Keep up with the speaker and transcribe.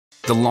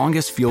The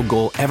longest field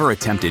goal ever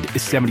attempted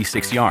is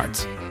 76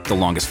 yards. The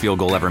longest field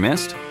goal ever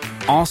missed?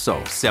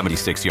 Also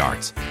 76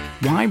 yards.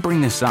 Why bring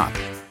this up?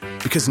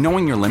 Because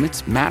knowing your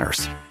limits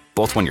matters,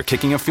 both when you're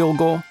kicking a field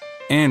goal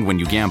and when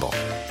you gamble.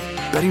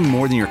 Betting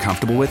more than you're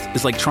comfortable with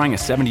is like trying a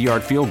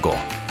 70-yard field goal.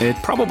 It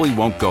probably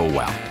won't go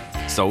well.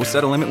 So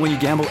set a limit when you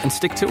gamble and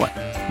stick to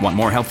it. Want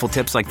more helpful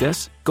tips like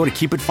this? Go to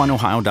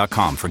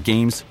keepitfunohio.com for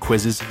games,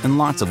 quizzes, and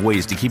lots of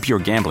ways to keep your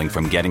gambling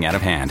from getting out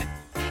of hand.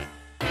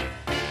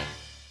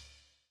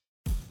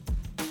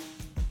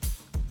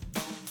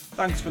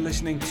 Thanks for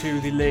listening to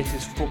the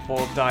latest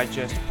Football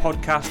Digest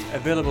podcast,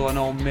 available on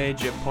all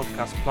major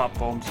podcast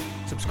platforms.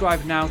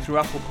 Subscribe now through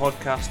Apple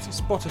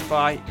Podcasts,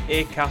 Spotify,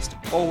 Acast,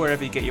 or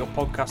wherever you get your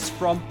podcasts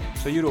from,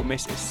 so you don't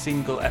miss a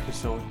single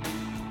episode.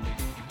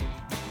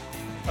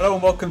 Hello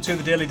and welcome to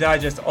the Daily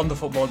Digest on the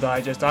Football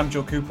Digest. I'm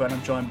Joe Cooper and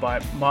I'm joined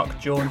by Mark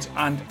Jones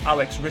and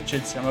Alex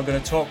Richards, and we're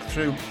going to talk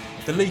through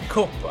the League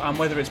Cup and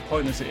whether it's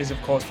pointless. It is,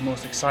 of course, the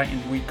most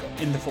exciting week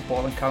in the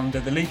footballing calendar.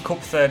 The League Cup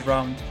third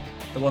round,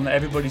 the one that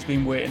everybody's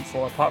been waiting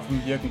for, apart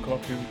from Jurgen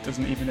Klopp, who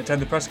doesn't even attend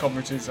the press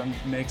conferences and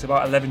makes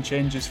about 11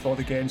 changes for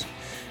the games.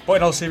 But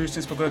in all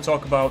seriousness, we're going to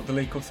talk about the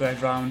League Cup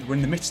third round. We're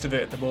in the midst of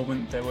it at the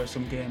moment. There were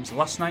some games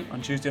last night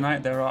on Tuesday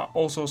night. There are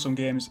also some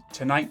games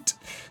tonight.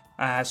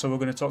 So we're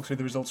going to talk through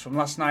the results from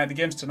last night, the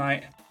games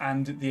tonight,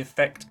 and the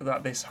effect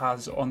that this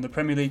has on the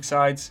Premier League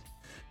sides.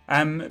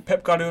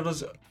 Pep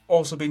Guardiola's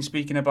also been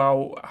speaking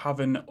about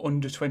having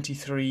under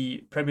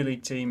 23 Premier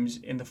League teams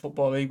in the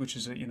Football League, which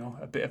is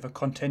a bit of a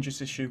contentious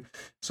issue.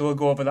 So we'll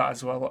go over that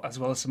as well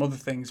as some other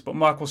things. But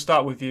Mark, we'll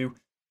start with you.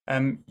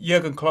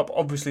 Jurgen Klopp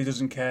obviously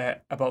doesn't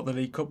care about the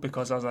League Cup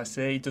because, as I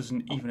say, he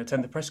doesn't even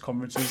attend the press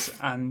conferences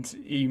and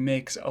he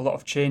makes a lot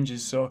of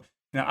changes. So,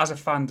 as a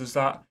fan, does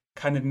that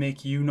kind of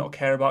make you not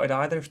care about it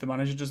either if the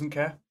manager doesn't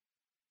care?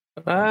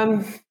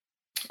 I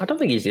don't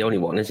think he's the only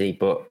one, is he?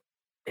 But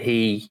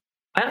I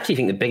actually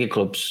think the bigger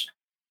clubs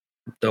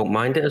don't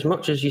mind it as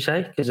much as you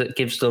say, because it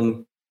gives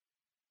them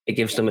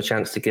a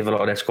chance to give a lot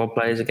of their squad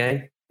players a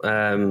game.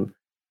 And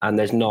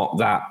there's not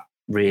that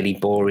really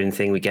boring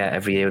thing we get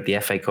every year with the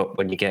FA Cup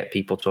when you get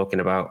people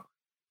talking about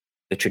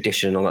the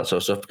tradition and all that sort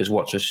of stuff, because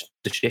what's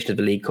the tradition of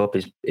the League Cup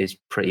is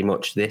pretty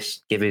much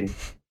this, given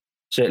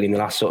certainly in the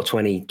last sort of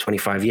 20,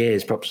 25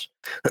 years, perhaps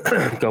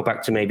go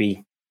back to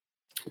maybe,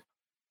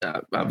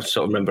 I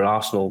sort of remember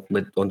Arsenal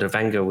under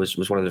Wenger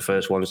was one of the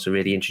first ones to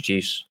really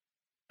introduce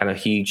kind of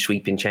huge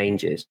sweeping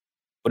changes.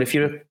 But if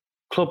you're a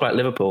club like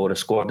Liverpool and a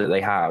squad that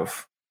they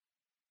have,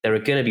 there are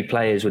going to be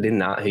players within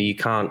that who you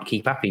can't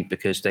keep happy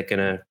because they're going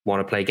to want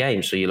to play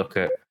games. So you look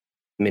at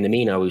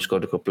Minamino, who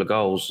scored a couple of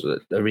goals,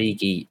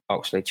 Origi,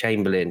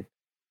 Oxlade-Chamberlain,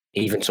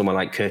 even someone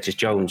like Curtis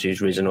Jones,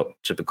 who's risen up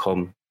to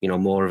become,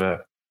 more of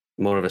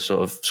a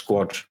sort of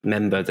squad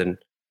member than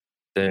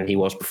he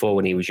was before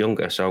when he was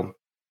younger. So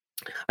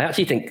I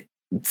actually think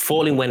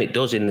falling when it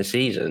does in the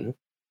season,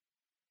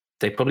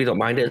 they probably don't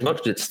mind it as much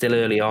because it's still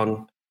early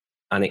on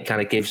and it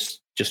kind of gives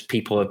just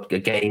people a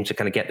game to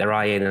kind of get their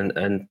eye in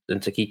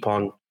and to keep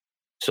on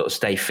sort of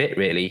stay fit,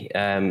 really.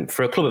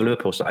 For a club of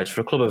Liverpool size,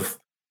 for a club of,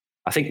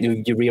 I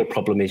think your real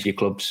problem is your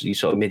clubs, you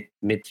sort of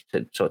mid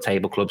sort of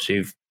table clubs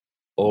who've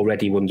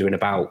already wondering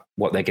about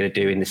what they're going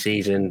to do in the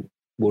season,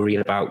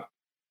 worrying about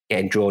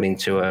getting drawn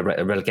into a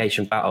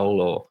relegation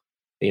battle or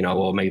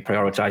maybe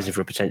prioritising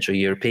for a potential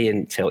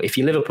European title. If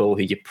you're Liverpool,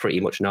 who you pretty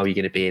much know you're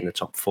going to be in the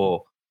top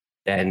four,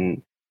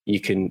 then you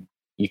can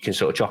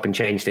sort of chop and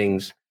change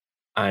things.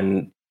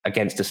 And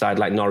against a side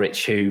like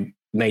Norwich, who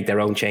made their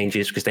own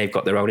changes because they've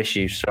got their own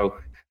issues. So,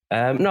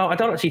 no, I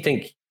don't actually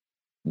think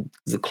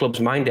the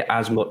clubs mind it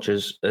as much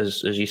as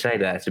you say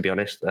there, to be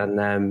honest.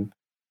 And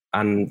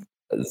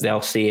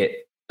they'll see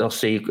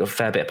a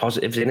fair bit of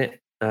positives in it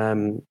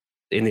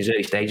in these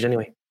early stages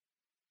anyway.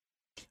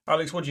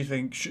 Alex, what do you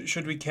think?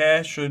 Should we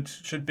care?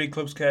 Should big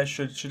clubs care?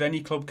 Should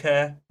any club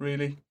care,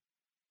 really?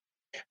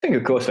 I think,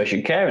 of course, they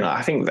should care, and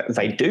I think that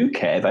they do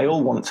care. They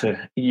all want to,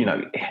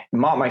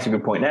 Mark makes a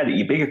good point there that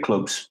your bigger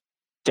clubs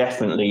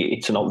definitely,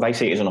 they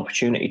see it as an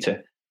opportunity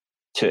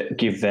to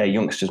give their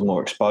youngsters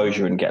more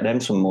exposure and get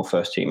them some more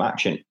first-team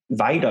action.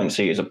 They don't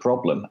see it as a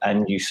problem,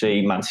 and you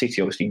see Man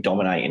City obviously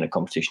dominating a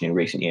competition in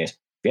recent years. At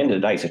the end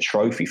of the day, it's a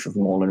trophy for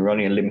them all, and there are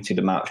only a limited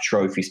amount of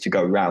trophies to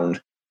go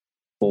round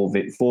for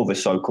the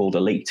so-called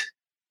elite.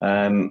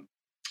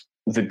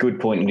 The good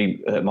point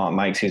that Mark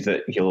makes is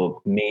that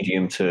your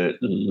medium to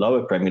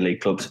lower Premier League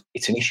clubs,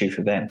 it's an issue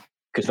for them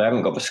because they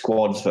haven't got the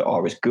squads that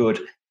are as good,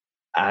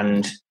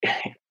 and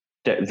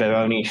they're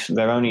only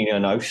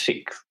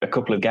a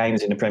couple of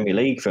games in the Premier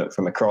League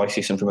from a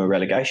crisis and from a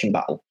relegation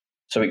battle.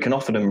 So it can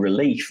offer them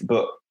relief,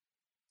 but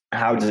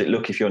how does it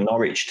look if you're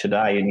Norwich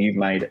today and you've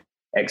made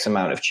X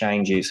amount of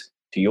changes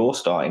to your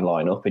starting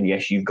lineup? And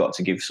yes, you've got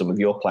to give some of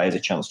your players a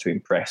chance to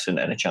impress and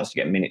a chance to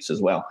get minutes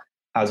as well.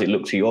 How does it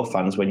look to your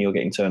fans when you're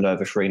getting turned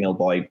over 3-0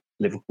 by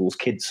Liverpool's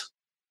kids?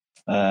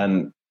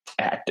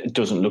 It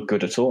doesn't look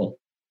good at all.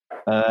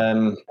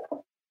 I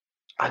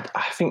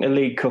think the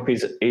League Cup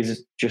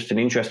is just an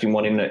interesting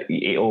one in that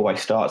it always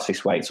starts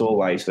this way. It's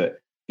always that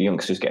the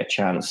youngsters get a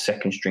chance,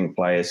 second-string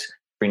players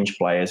fringe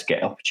players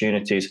get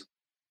opportunities.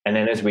 And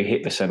then as we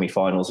hit the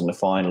semi-finals and the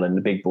final and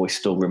the big boys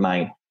still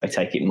remain, they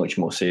take it much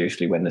more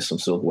seriously when there's some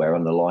silverware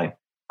on the line.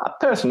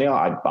 Personally,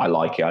 I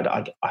like it.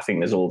 I think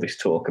there's all this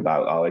talk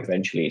about,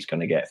 eventually it's going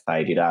to get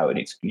faded out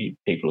and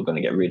people are going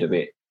to get rid of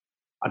it.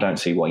 I don't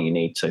see why you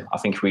need to. I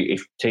think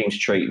if teams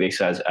treat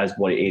this as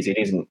what it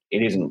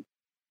isn't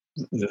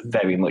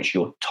very much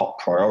your top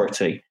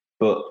priority,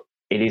 but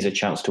it is a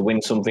chance to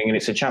win something, and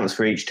it's a chance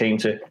for each team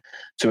to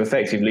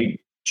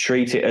effectively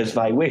treat it as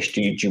they wish.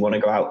 Do you want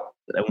to go out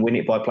and win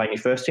it by playing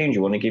your first team? Do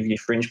you want to give your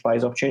fringe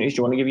players opportunities? Do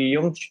you want to give your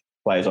young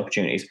players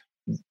opportunities?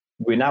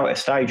 We're now at a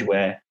stage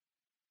where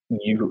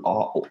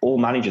all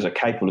managers are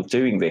capable of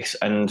doing this,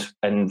 and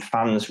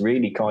fans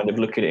really kind of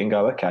look at it and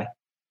go, okay.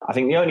 I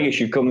think the only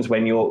issue comes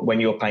when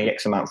you're paying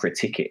X amount for a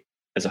ticket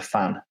as a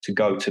fan to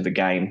go to the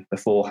game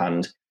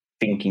beforehand,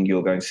 thinking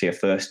you're going to see a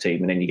first team,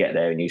 and then you get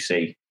there and you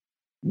see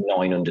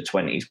 9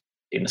 under-20s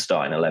in the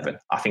starting 11.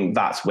 I think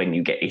that's when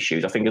you get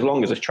issues. I think as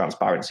long as there's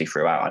transparency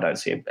throughout, I don't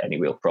see any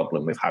real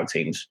problem with how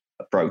teams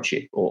approach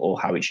it or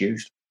how it's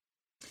used.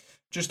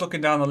 Just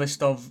looking down the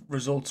list of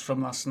results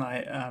from last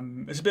night,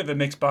 it's a bit of a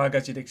mixed bag,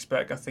 as you'd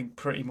expect. I think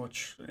pretty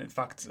much, in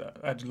fact,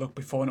 I'd looked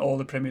before, and all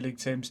the Premier League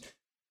teams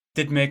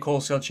did make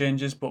wholesale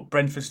changes, but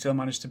Brentford still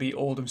managed to beat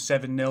Oldham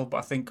 7-0. But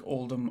I think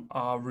Oldham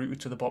are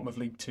rooted to the bottom of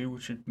League 2,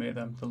 which would make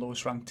them the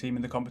lowest ranked team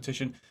in the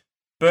competition.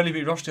 Burnley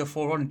beat Rochdale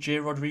 4-1. Jay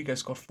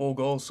Rodriguez got 4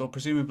 goals, so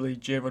presumably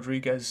Jay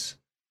Rodriguez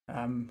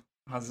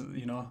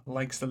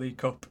likes the League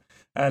Cup.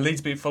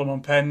 Leeds beat Fulham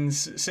on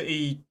pens.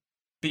 City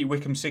beat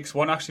Wickham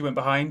 6-1. Actually went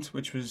behind,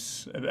 which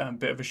was a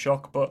bit of a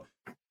shock. But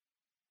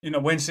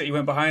when City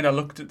went behind, I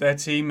looked at their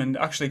team, and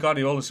actually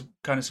Guardiola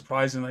kind of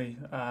surprisingly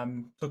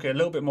took it a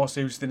little bit more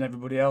seriously than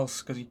everybody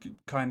else, because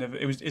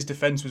his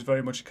defence was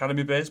very much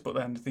academy based. But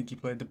then I think he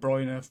played De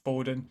Bruyne,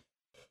 Foden,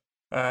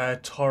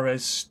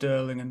 Torres,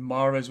 Sterling, and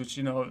Mahrez, which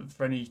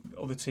for any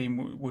other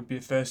team would be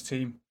a first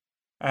team.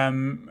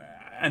 And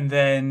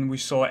then we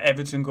saw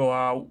Everton go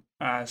out,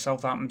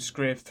 Southampton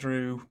scrape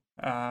through.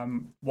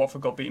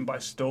 Watford got beaten by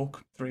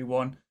Stoke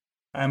 3-1.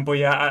 But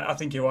yeah, I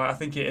think you're right. I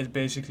think it is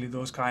basically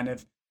those kind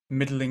of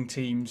middling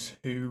teams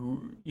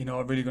who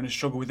are really going to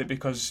struggle with it,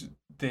 because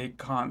they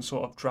can't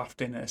sort of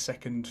draft in a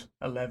second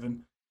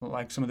 11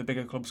 like some of the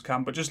bigger clubs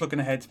can. But just looking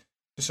ahead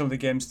to some of the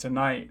games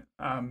tonight,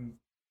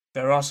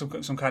 there are some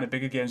kind of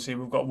bigger games here.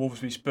 We've got Wolves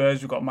v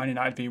Spurs, we've got Man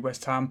United v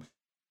West Ham,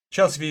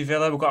 Chelsea v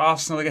Villa, we've got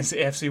Arsenal against the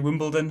AFC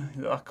Wimbledon.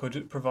 That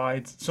could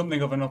provide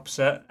something of an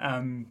upset.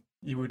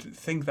 You would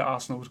think that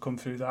Arsenal would come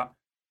through that.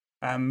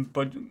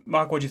 But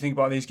Mark, what do you think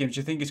about these games? Do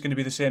you think it's going to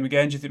be the same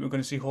again? Do you think we're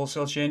going to see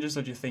wholesale changes,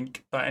 or do you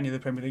think that any of the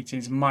Premier League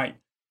teams might,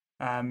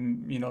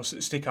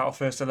 stick out of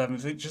first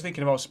 11? Just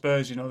thinking about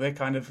Spurs,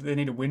 they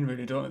need a win,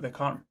 really, don't they? They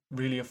can't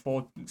really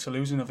afford to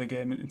lose another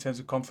game in terms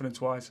of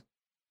confidence-wise.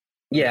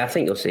 Yeah, I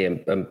think you'll see a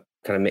kind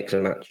of mix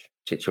and match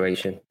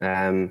situation,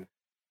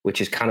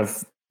 which is kind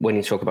of when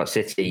you talk about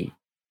City.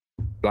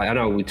 Like, I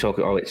know we talk,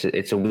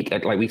 it's a weak.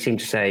 Like, we seem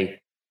to say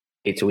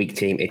it's a weak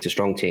team, it's a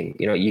strong team.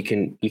 You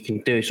can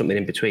do something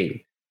in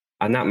between.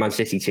 And that Man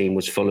City team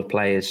was full of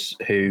players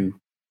who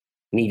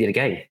needed a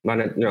game.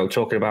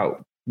 Talking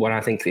about when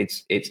I think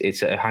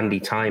it's a handy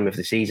time of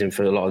the season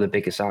for a lot of the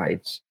bigger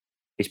sides,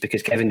 it's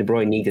because Kevin De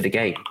Bruyne needed a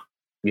game.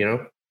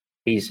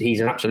 He's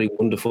an absolutely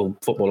wonderful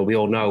footballer, we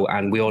all know,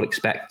 and we all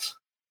expect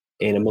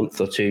in a month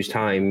or two's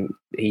time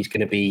he's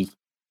going to be,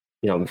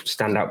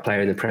 standout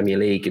player in the Premier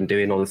League and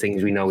doing all the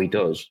things we know he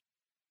does.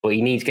 But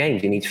he needs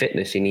games, he needs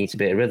fitness, he needs a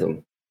bit of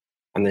rhythm.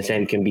 And the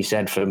same can be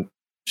said for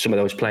some of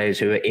those players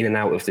who are in and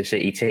out of the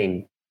City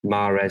team,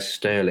 Mahrez,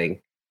 Sterling.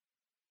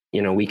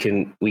 We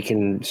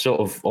can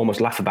sort of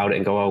almost laugh about it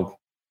and go,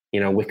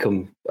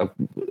 Wickham are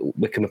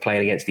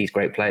playing against these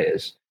great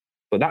players.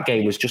 But that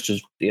game was just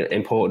as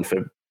important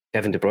for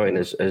Kevin De Bruyne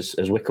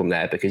as Wickham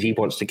there, because he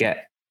wants to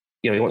get,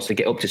 he wants to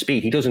get up to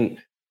speed. He doesn't.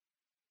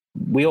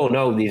 We all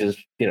know these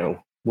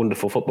are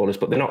wonderful footballers,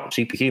 but they're not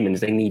superhumans.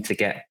 They need to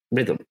get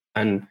rhythm,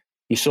 and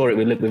you saw it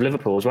with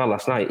Liverpool as well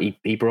last night.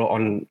 He brought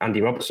on Andy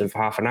Robertson for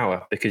half an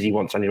hour because he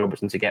wants Andy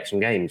Robertson to get some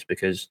games,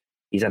 because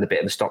he's had a bit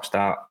of a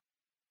stop-start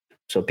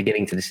sort of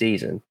beginning to the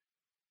season.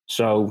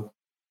 So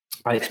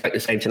I expect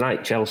the same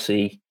tonight.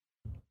 Chelsea,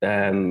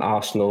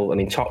 Arsenal. I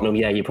mean, Tottenham,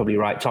 yeah, you're probably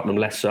right. Tottenham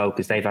less so,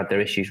 because they've had their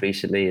issues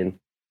recently,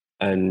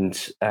 and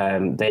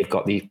they've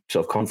got the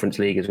sort of Conference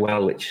League as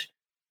well,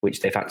 which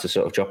they've had to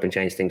sort of chop and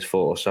change things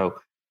for. So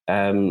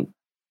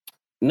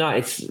no,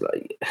 it's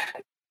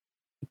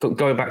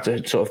going back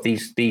to sort of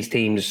these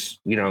teams.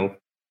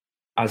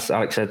 As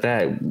Alex said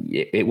there,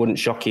 it wouldn't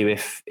shock you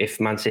if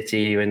Man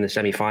City are in the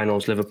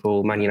semi-finals,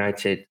 Liverpool, Man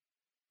United.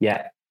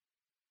 Yeah,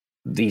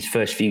 these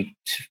first few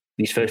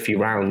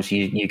rounds,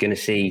 you're going to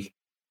see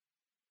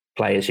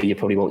players who you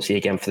probably won't see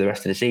again for the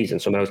rest of the season.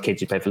 Some of those kids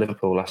who played for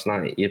Liverpool last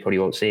night, you probably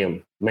won't see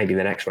them. Maybe in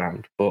the next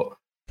round, but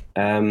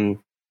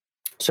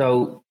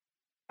so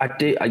I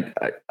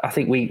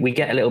think we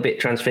get a little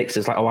bit transfixed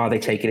as like, oh, are they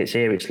taking it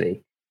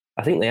seriously?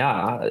 I think they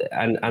are,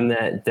 and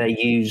they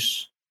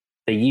use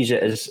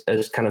it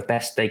as kind of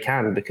best they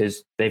can,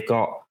 because they've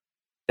got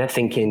they're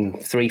thinking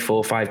 3,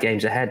 4, 5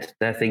 games ahead.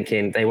 They're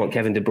thinking they want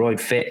Kevin De Bruyne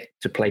fit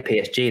to play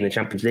PSG in the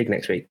Champions League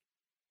next week.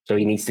 So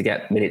he needs to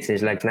get minutes in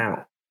his legs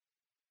now.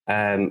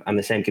 And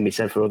the same can be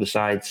said for other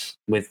sides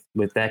with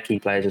their key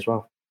players as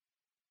well.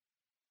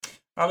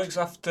 Alex,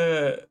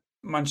 after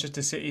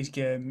Manchester City's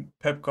game,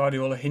 Pep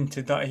Guardiola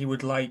hinted that he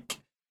would like,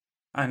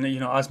 and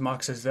as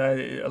Mark says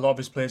there, a lot of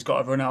his players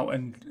got a run out,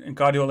 and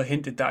Guardiola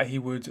hinted that he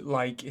would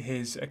like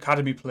his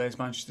academy players,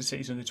 Manchester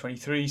City's under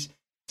 23s,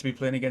 to be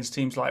playing against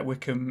teams like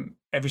Wickham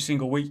every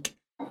single week.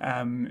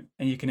 And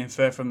you can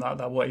infer from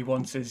that what he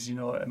wants is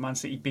a Man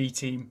City B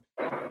team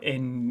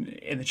in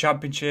the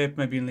Championship,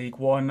 maybe in League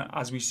One,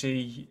 as we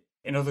see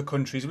in other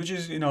countries, which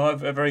is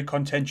a very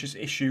contentious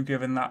issue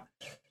given that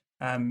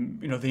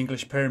the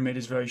English pyramid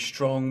is very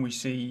strong. We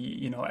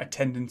see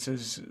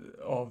attendances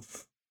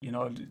of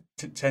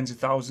tens of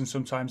thousands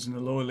sometimes in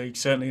the lower league,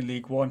 certainly in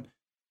League One,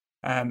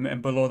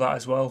 and below that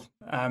as well.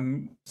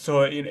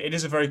 So it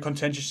is a very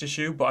contentious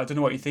issue, but I don't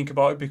know what you think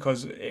about it,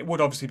 because it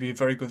would obviously be a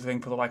very good thing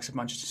for the likes of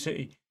Manchester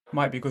City. It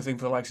might be a good thing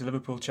for the likes of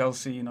Liverpool,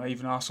 Chelsea,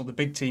 even Arsenal, the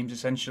big teams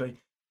essentially.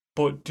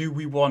 But do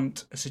we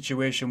want a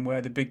situation where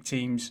the big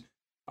teams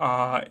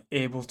are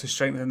able to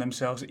strengthen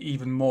themselves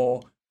even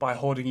more by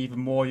holding even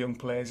more young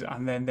players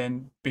and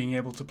then being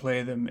able to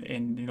play them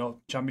in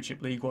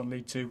Championship, League One,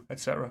 League Two,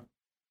 etc.? I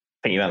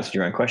think you answered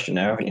your own question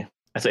now, haven't you?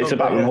 It's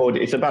about them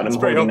holding. It's about them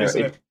holding.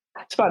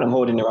 It's about them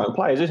holding their own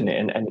players, isn't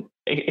it? And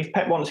if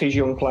Pep wants his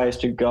young players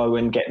to go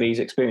and get these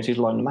experiences,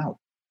 loan them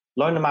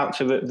out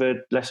to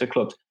the lesser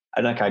clubs.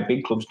 And okay,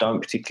 big clubs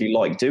don't particularly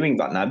like doing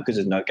that now because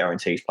there's no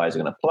guarantees players are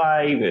going to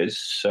play. There's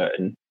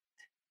certain.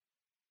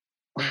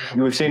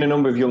 We've seen a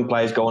number of young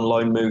players go on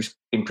loan moves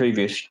in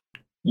previous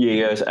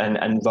years,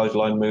 and those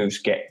loan moves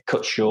get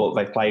cut short.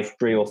 They play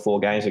 3 or 4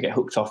 games, they get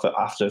hooked off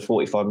after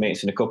 45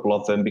 minutes in a couple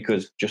of them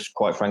because, just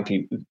quite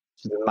frankly,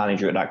 the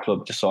manager at that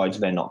club decides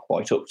they're not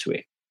quite up to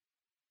it.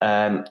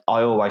 I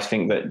always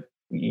think that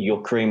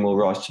your cream will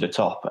rise to the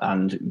top,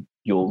 and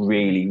your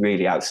really,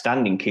 really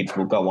outstanding kids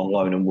will go on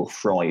loan and will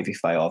thrive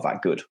if they are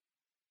that good.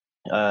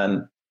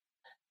 The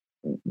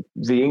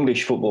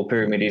English football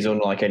pyramid is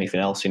unlike anything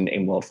else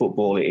in world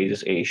football. It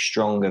is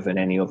stronger than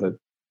any other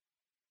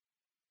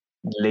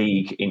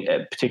league,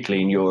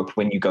 particularly in Europe,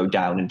 when you go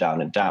down and down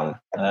and down.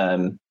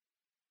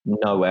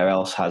 Nowhere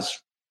else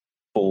has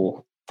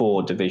four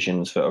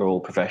divisions that are all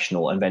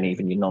professional, and then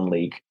even your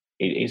non-league,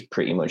 it is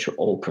pretty much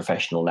all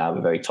professional now,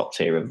 the very top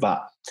tier of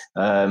that.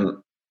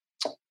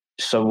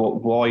 So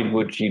why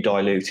would you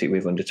dilute it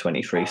with under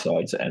 23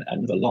 sides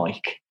and the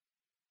like?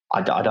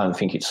 I don't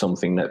think it's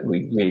something that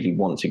we really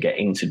want to get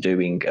into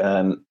doing.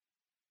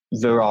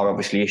 There are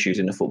obviously issues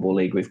in the Football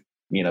League with,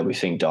 we've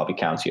seen Derby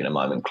County in a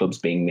moment, clubs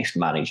being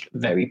mismanaged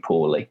very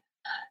poorly.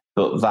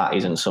 But that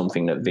isn't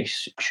something that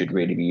this should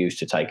really be used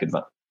to take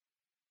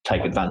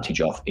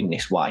advantage of in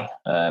this way.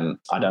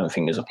 I don't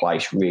think there's a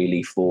place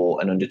really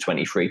for an under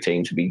 23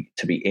 team to be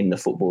in the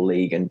Football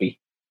League and be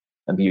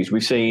used.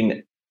 We've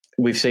seen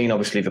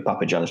obviously the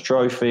Papa John's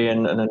Trophy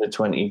and under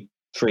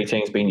 23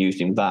 teams being used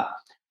in that,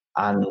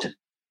 and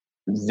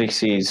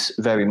this is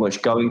very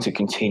much going to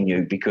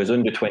continue because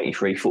under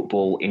 23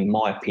 football, in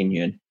my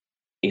opinion,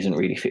 isn't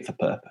really fit for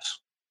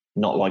purpose.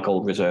 Not like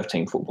old reserve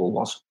team football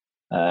was.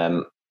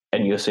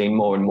 And you're seeing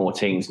more and more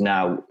teams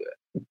now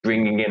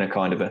bringing in a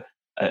kind of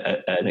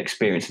an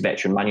experienced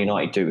veteran. Man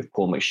United do with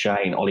Paul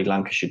McShane. Ollie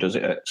Lancashire does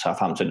it at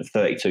Southampton.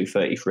 32,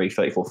 33,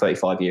 34,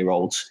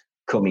 35-year-olds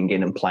coming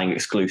in and playing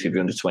exclusively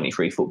under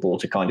 23 football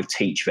to kind of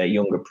teach their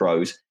younger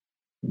pros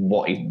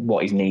what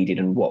is needed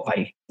and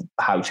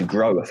how to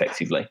grow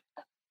effectively.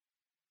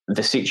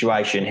 The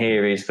situation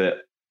here is that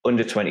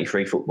under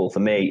 23 football,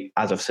 for me,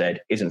 as I've said,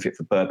 isn't fit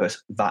for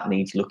purpose. That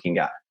needs looking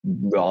at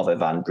rather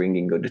than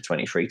bringing under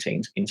 23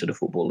 teams into the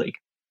Football League.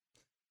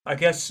 I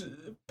guess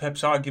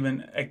Pep's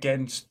argument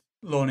against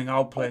loaning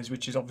out players,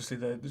 which is obviously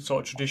the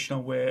sort of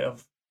traditional way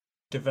of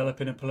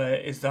developing a player,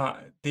 is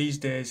that these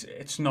days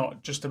it's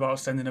not just about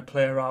sending a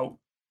player out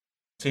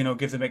to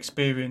give them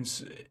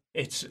experience.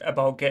 It's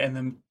about getting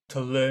them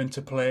to learn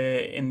to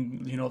play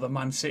in the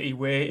Man City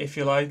way, if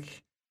you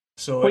like.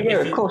 So well, yeah,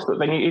 of course, but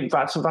then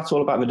that's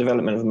all about the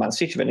development of Man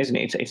City, then, isn't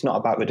it? It's not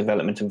about the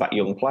development of that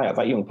young player.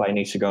 That young player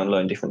needs to go and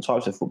learn different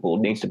types of football.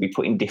 Needs to be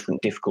put in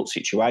different difficult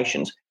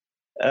situations.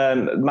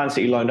 Man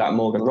City loaned out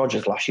Morgan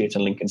Rogers last year to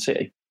Lincoln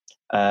City.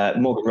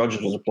 Morgan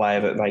Rogers was a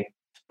player that they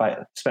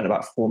spent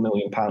about £4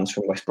 million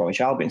from West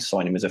Bromwich Albion to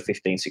sign him as a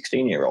 15,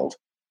 16-year-old.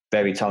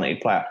 Very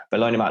talented player. They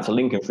loaned him out to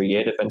Lincoln for a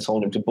year, then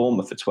sold him to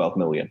Bournemouth for £12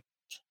 million.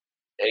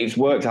 It's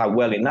worked out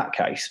well in that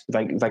case.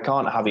 They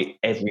can't have it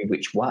every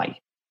which way.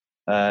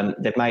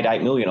 They've made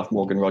 $8 million off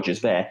Morgan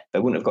Rogers there. They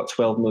wouldn't have got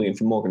 $12 million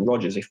for Morgan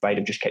Rogers if they'd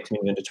have just kept him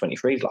in the under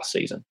 23s last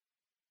season.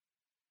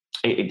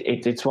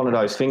 It's one of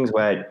those things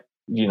where,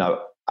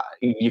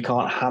 you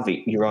can't have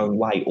it your own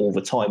way all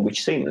the time,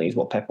 which seemingly is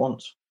what Pep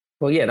wants.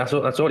 Well, yeah, that's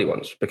all he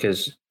wants,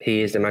 because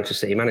he is the Manchester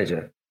City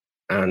manager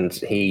and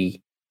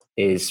he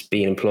is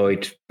being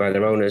employed by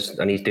their owners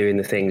and he's doing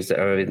the things that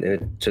are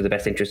to the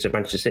best interests of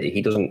Manchester City.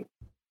 He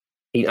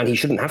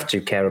shouldn't have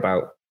to care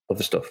about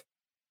other stuff.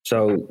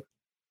 So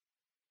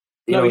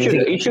No,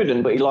 he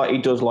shouldn't, but he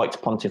does like to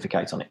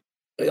pontificate on it.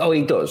 Oh,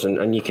 he does,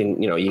 and you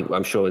can,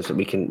 I'm sure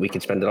we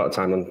can spend a lot of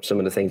time on some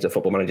of the things that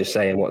football managers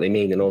say and what they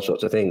mean and all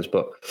sorts of things.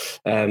 But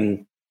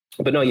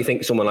no, you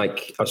think someone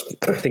like, I was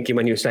thinking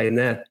when you were saying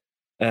there,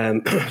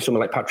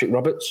 someone like Patrick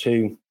Roberts,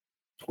 who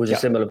was a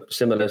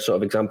similar sort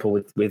of example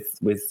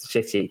with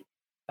City.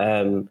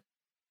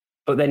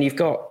 But then you've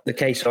got the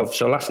case of,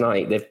 so last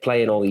night they're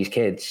playing all these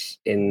kids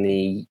in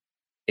the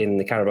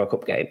Carabao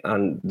Cup game,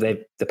 and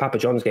the Papa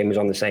John's game was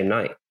on the same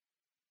night.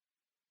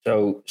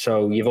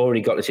 So you've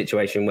already got the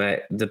situation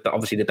where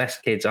obviously the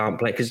best kids aren't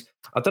playing. Because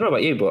I don't know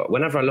about you, but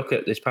whenever I look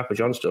at this Papa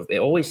John stuff, it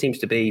always seems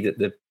to be that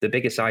the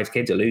bigger sized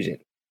kids are losing.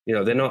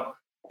 They're not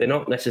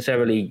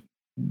necessarily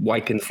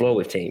wiping the floor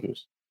with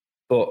teams,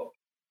 but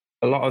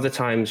a lot of the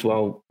times,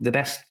 well, the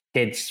best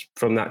kids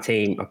from that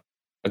team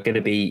are going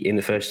to be in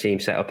the first team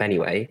set up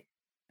anyway.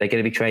 They're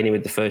going to be training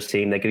with the first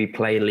team. They're going to be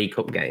playing League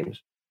Cup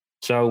games.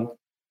 So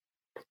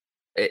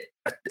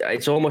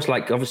it's almost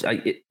like,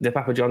 obviously, the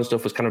Papa John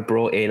stuff was kind of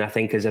brought in, I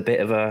think, as a bit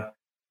of a,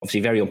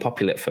 obviously very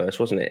unpopular at first,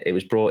 wasn't it? It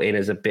was brought in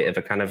as a bit of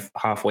a kind of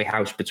halfway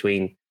house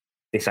between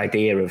this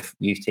idea of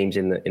youth teams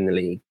in the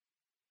league.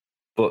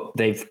 But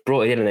they've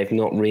brought it in and they've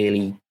not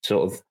really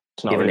sort of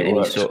given it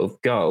any sort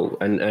of go.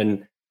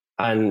 And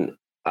I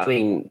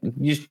mean,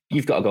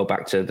 you've got to go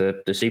back to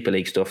the Super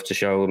League stuff to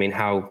show, I mean,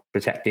 how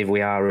protective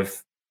we are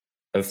of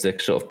the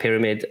sort of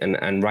pyramid,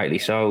 and rightly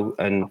so.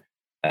 And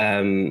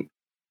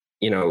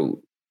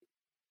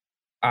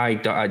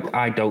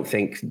I don't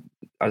think,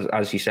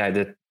 as you said,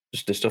 that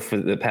the stuff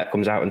that Pep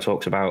comes out and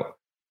talks about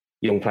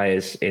young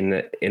players in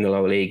the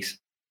lower leagues,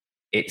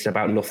 it's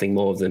about nothing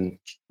more than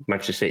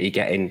Manchester City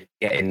getting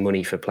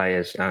money for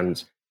players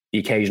and the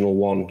occasional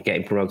one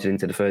getting promoted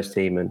into the first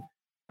team,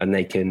 and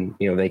they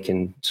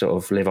can sort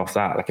of live off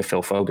that, like a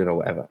Phil Foden or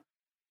whatever.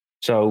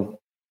 So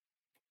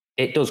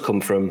it does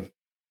come from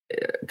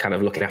kind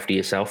of looking after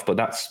yourself, but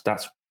that's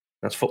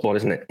football,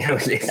 isn't it?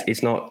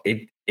 It's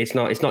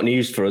not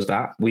news for us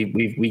that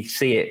we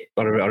see it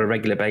on a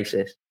regular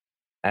basis.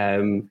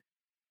 I'm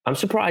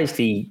surprised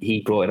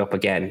he brought it up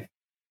again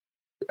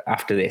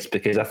after this,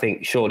 because I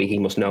think surely he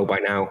must know by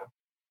now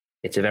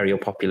it's a very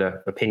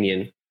unpopular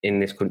opinion in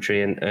this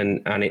country,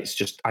 and it's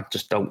just, I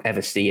just don't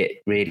ever see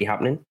it really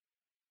happening.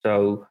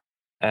 So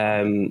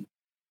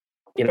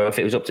if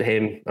it was up to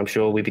him, I'm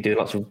sure we'd be doing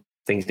lots of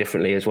things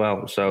differently as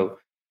well. So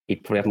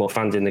he'd probably have more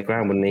fans in the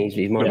ground, wouldn't he?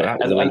 He's more about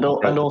that.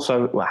 And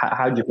also,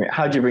 how do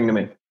you bring them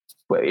in?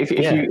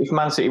 If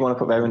Man City want to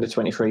put their under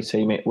 23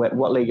 team in,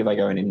 what league are they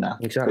going in now?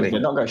 Exactly. They're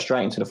not going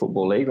straight into the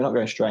Football League. We're not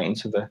going straight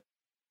into the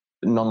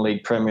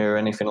non-league Premier or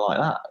anything like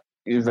that.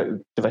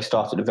 Do they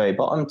start at the very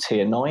bottom,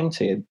 tier 9,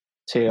 tier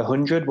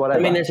 100, whatever?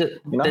 I mean,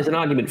 there's an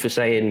argument for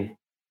saying,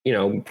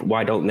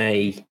 why don't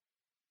they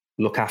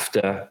look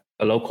after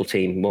a local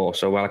team more?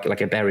 So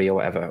like a Bury or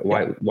whatever.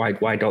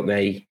 Why don't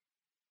they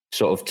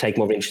sort of take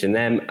more interest in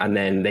them, and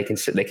then they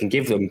can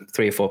give them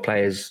 3 or 4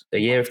 players a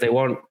year if they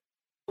want.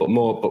 But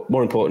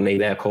more importantly,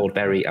 they're called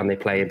Bury and they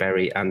play in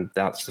Bury, and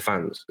that's the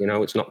fans.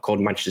 It's not called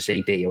Manchester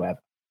City D or whatever.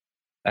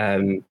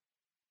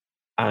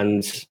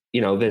 And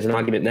there's an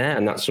argument there,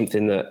 and that's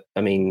something that,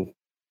 I mean,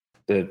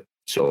 the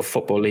sort of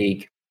Football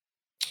League,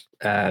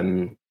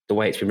 the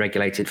way it's been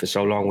regulated for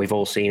so long, we've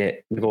all seen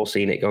it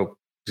go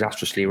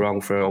disastrously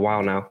wrong for a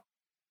while now.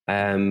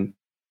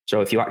 So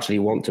if you actually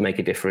want to make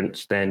a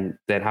difference, then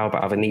how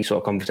about having these sort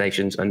of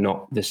conversations and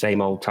not the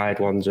same old tired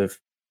ones of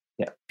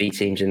B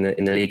teams in the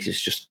leagues?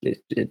 It's just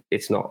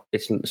it's not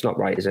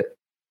right, is it?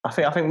 I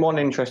think one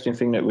interesting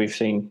thing that we've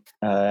seen,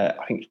 I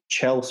think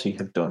Chelsea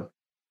have done.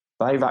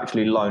 They've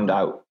actually loaned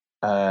out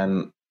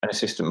an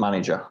assistant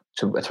manager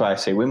to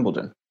AFC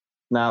Wimbledon.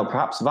 Now,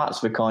 perhaps that's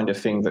the kind of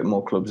thing that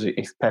more clubs,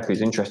 if Pep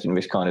is interested in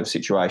this kind of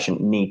situation,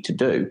 need to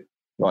do.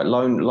 Right,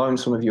 loan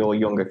some of your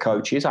younger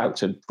coaches out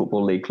to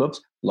Football League clubs,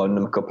 loan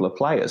them a couple of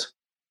players,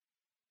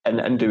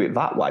 and do it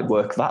that way,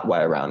 work that way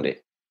around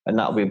it. And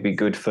that would be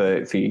good for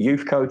your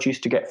youth coaches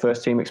to get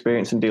first team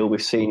experience and deal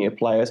with senior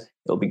players.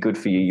 It'll be good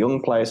for your young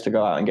players to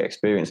go out and get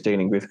experience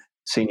dealing with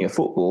senior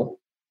football.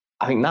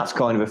 I think that's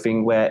kind of a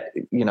thing where,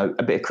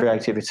 a bit of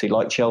creativity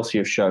like Chelsea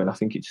have shown. I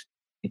think it's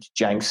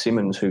James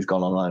Simmons who's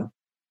gone on loan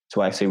to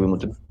AFC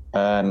Wimbledon.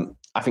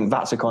 I think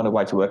that's the kind of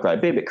way to work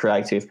out. Be a bit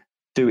creative,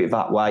 do it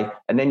that way,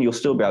 and then you'll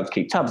still be able to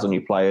keep tabs on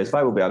your players.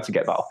 They will be able to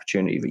get that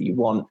opportunity that you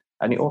want,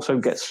 and it also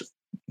gets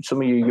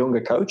some of your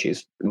younger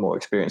coaches more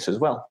experience as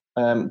well.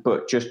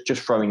 But just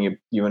throwing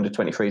your under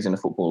 23s in the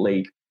Football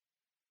League,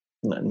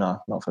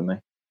 no, not for me.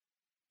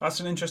 That's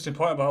an interesting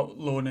point about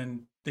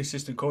loaning the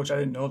assistant coach. I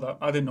didn't know that.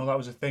 I didn't know that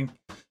was a thing.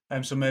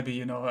 So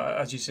maybe,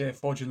 as you say,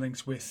 forging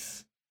links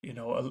with,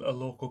 a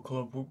local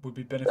club would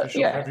be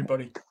beneficial for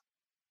everybody.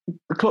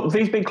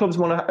 These big clubs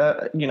want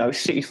to,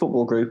 City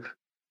Football Group,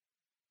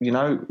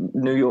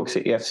 New York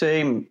City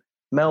FC,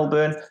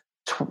 Melbourne,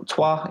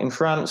 Troyes in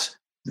France.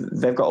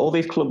 They've got all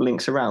these club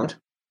links around.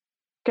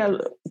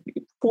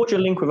 Forge a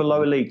link with a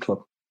lower league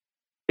club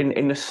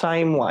in the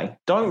same way.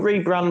 Don't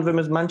rebrand them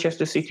as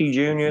Manchester City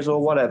Juniors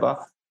or whatever.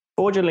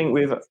 Forge a link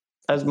with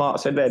as Mark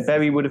said there,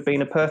 Bury would have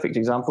been a perfect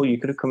example. You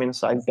could have come in and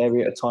saved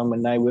Bury at a time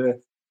when they were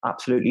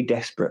absolutely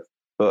desperate,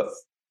 but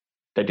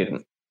they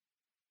didn't.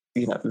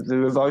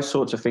 There are those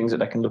sorts of things that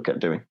they can look at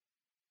doing,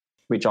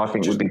 which I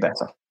think would be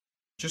better.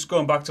 Just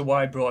going back to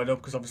why I brought it up,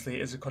 because obviously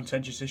it is a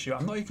contentious issue.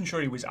 I'm not even sure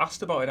he was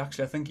asked about it,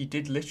 actually. I think he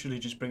did literally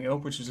just bring it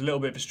up, which was a little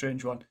bit of a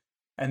strange one.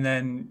 And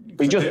then...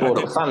 We just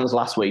brought up fans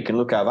last week, and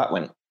look how that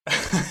went.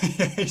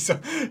 Yeah, he's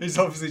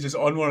obviously just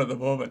on one at the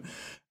moment.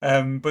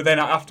 But then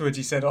afterwards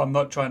he said, I'm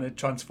not trying to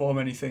transform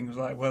anything. I was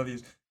like, well,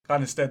 he's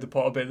kind of stirred the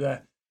pot a bit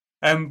there.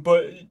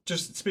 But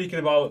just speaking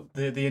about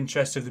the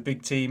interest of the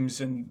big teams,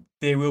 and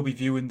they will be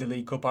viewing the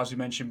League Cup, as we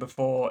mentioned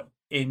before,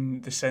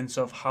 in the sense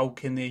of how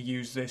can they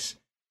use this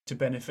to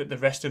benefit the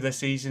rest of their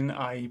season,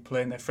 i.e.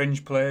 playing their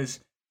fringe players,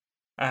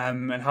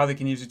 and how they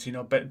can use it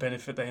to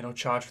benefit their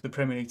charge for the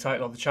Premier League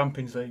title or the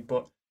Champions League.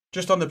 But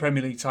just on the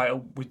Premier League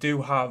title, we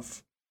do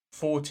have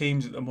 4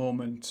 teams at the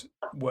moment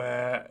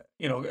where,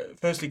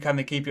 firstly, can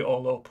they keep it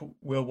all up?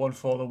 Will one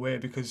fall away?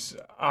 Because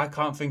I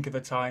can't think of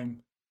a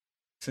time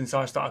since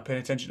I started paying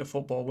attention to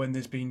football when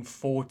there's been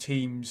 4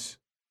 teams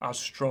as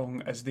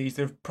strong as these.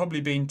 There have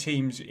probably been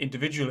teams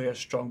individually as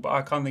strong, but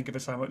I can't think of a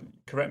time,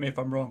 correct me if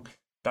I'm wrong,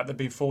 that there have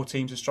been 4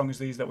 teams as strong as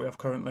these that we have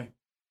currently.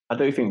 I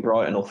do think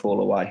Brighton will fall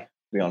away,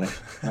 to be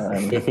honest.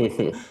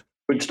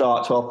 Good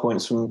start, 12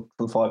 points from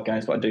 5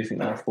 games, but I do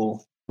think they'll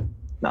fall.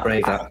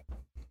 Brave.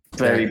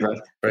 Very brave.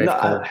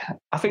 No,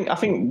 I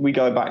think we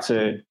go back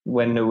to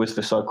when there was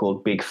the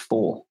so-called Big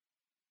Four.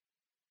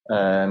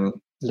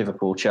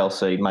 Liverpool,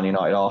 Chelsea, Man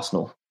United,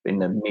 Arsenal in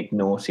the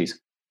mid-noughties.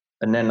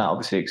 And then that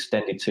obviously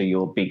extended to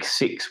your Big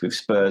Six with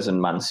Spurs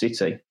and Man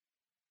City.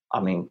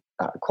 I mean,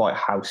 quite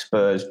how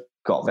Spurs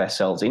got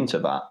themselves into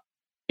that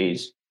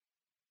is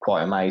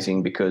quite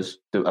amazing, because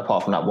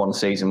apart from that one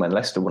season when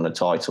Leicester won a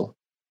title,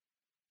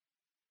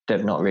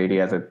 they've not really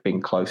ever been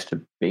close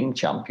to being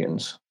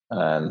champions.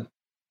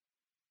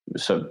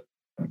 So,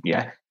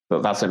 yeah,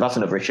 but that's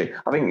another issue.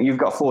 I think you've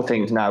got 4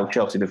 teams now: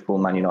 Chelsea, Liverpool,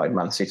 Man United,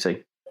 Man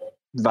City.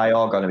 They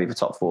are going to be the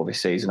top 4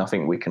 this season. I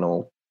think we can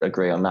all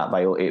agree on that.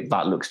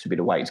 That looks to be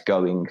the way it's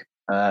going.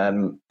 I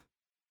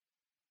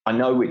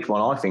know which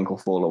one I think will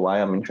fall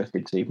away. I'm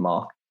interested to see if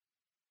Mark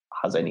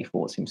has any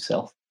thoughts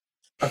himself.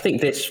 I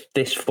think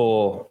this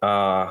 4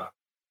 are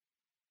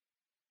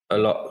a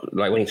lot,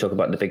 like when you talk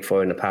about the Big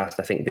 4 in the past,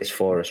 I think this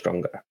 4 are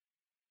stronger,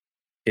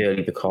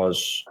 purely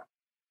because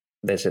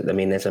there's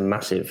a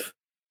massive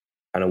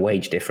kind of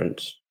wage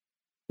difference,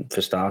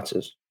 for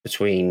starters,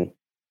 between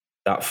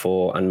that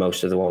 4 and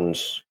most of the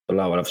ones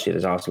below. And obviously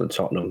there's Arsenal and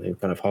Tottenham who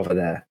kind of hover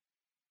there.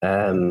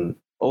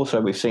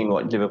 Also, we've seen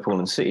what Liverpool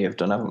and City have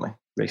done, haven't we,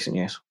 recent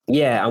years?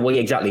 Yeah, and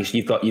exactly. So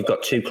you've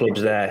got 2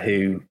 clubs there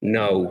who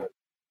know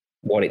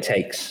what it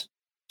takes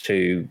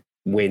to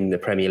win the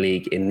Premier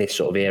League in this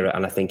sort of era,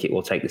 and I think it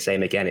will take the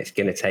same again. It's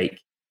going to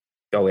take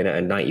going at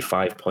a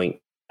 95-point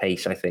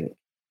pace, I think,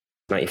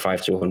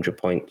 95 to 100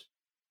 points,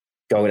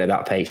 going at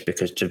that pace,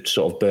 because to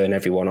sort of burn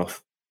everyone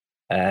off.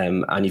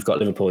 And you've got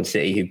Liverpool and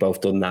City who've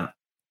both done that.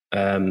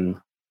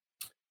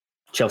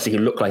 Chelsea, who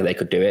look like they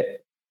could do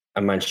it,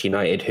 and Manchester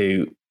United,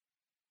 who,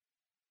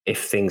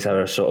 if things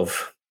are sort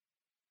of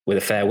with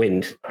a fair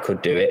wind,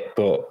 could do it,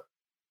 but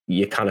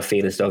you kind of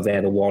feel as though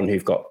they're the one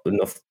who've got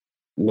enough,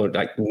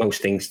 like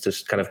most things, to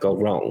kind of go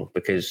wrong,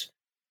 because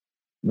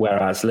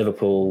whereas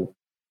Liverpool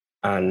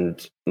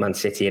and Man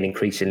City and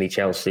increasingly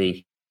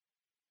Chelsea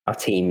are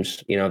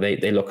teams,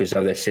 they look as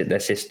though their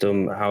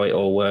system, how it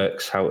all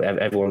works, how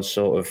everyone's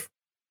sort of,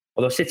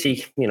 although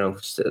City,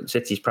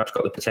 City's perhaps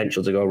got the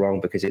potential to go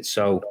wrong because it's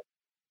so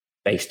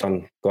based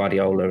on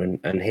Guardiola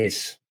and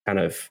his kind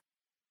of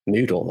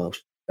mood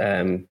almost.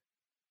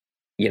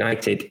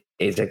 United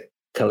is a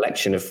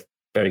collection of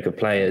very good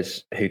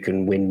players who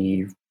can win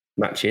you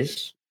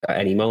matches at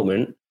any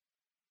moment,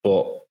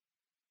 but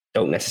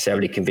don't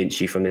necessarily convince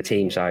you from the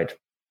team side.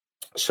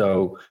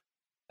 So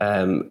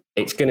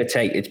it's going to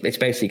take, it's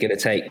basically going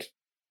to take,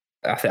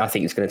 I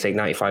think it's going to take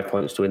 95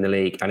 points to win the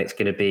league, and it's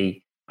going to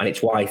be, and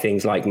it's why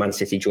things like Man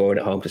City drawing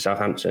at home to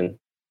Southampton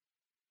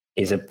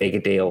is a bigger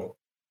deal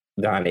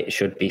than it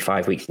should be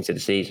 5 weeks into the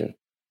season,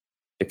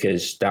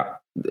 because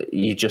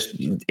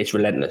it's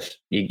relentless.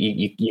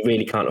 You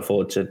really can't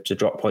afford to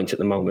drop points at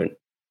the moment.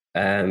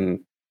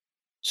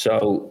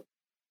 So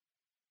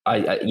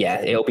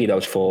it'll be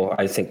those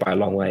 4, I think, by a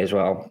long way as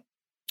well.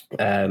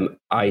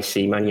 I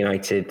see Man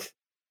United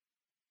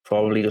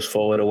probably just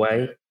falling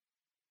away,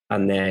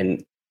 and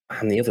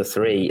the other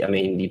 3, I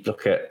mean, you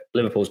look at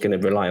Liverpool's going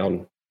to rely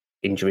on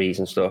injuries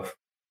and stuff.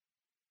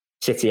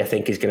 City, I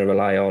think, is going to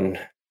rely on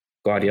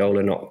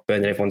Guardiola not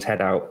burning everyone's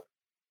head out.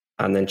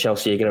 And then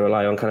Chelsea are going to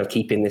rely on kind of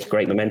keeping this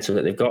great momentum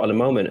that they've got at the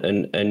moment.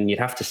 And you'd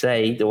have to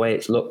say, the way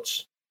it's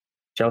looked,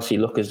 Chelsea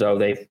look as though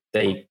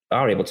they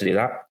are able to do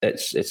that.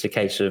 It's a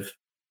case of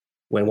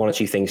when 1 or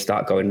 2 things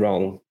start going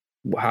wrong,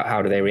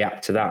 how do they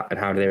react to that? And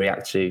how do they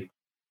react to,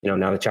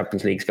 now the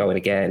Champions League's going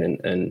again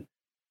and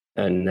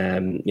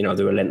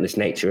the relentless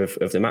nature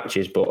of the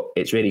matches. But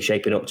it's really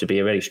shaping up to be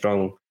a really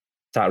strong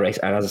title race.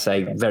 And as I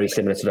say, very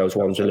similar to those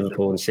ones with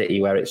Liverpool and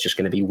City, where it's just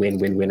going to be win,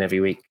 win, win every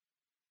week.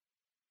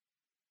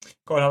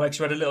 Go on, Alex.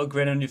 You had a little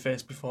grin on your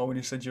face before when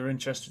you said you're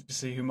interested to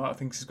see who Mark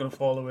thinks is going to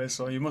fall away.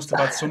 So you must have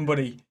had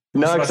somebody.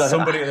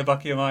 Somebody at the back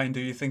of your mind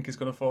who you think is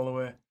going to fall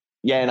away.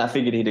 Yeah, and I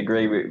figured he'd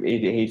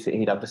agree.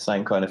 He'd have the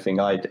same kind of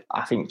thing. I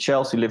think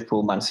Chelsea,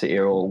 Liverpool, Man City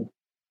are all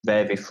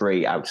very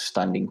three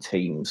outstanding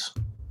teams.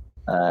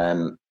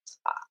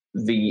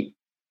 We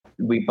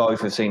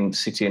both have seen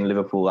City and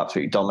Liverpool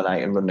absolutely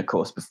dominate and run the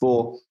course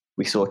before.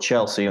 We saw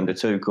Chelsea under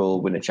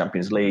Tuchel win the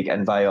Champions League,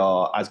 and they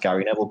are, as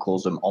Gary Neville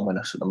calls them,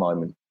 ominous at the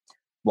moment.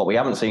 What we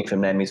haven't seen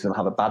from them is them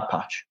have a bad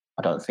patch,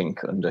 I don't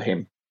think, under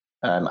him.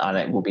 And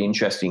it will be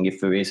interesting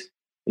if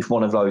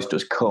one of those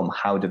does come,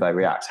 how do they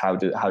react? How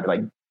do they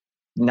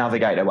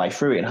navigate their way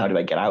through it, and how do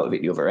they get out of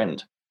it the other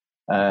end?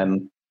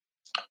 Man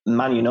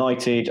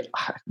United,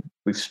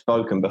 we've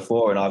spoken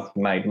before, and I've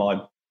made my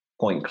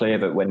point clear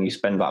that when you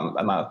spend that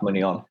amount of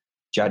money on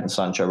Jadon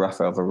Sancho,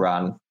 Rafael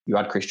Varane, you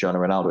add Cristiano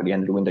Ronaldo at the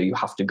end of the window, you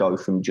have to go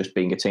from just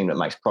being a team that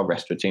makes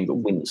progress to a team that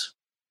wins.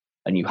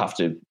 And you have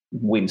to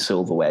win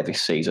silverware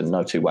this season,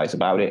 no two ways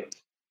about it.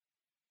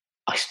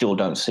 I still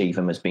don't see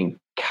them as being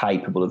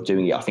capable of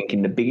doing it. I think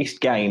in the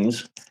biggest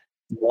games,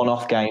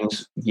 one-off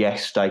games,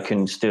 yes,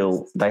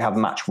 they have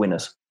match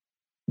winners,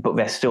 but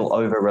they're still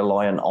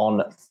over-reliant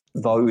on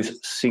those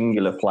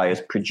singular players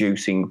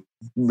producing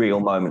real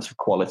moments of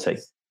quality.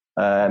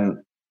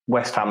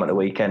 West Ham at the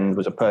weekend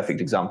was a perfect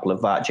example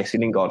of that. Jesse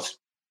Lingard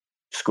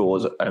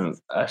scores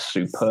a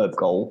superb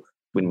goal,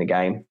 win the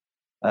game,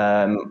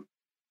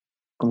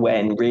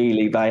 when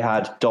really they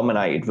had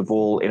dominated the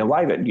ball in a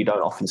way that you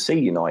don't often see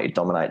United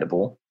dominate the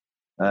ball.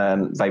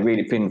 They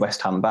really pinned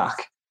West Ham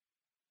back.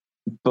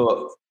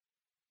 But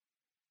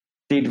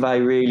did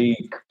they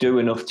really do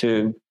enough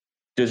to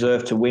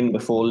deserve to win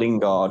before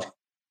Lingard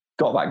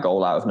got that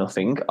goal out of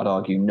nothing? I'd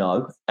argue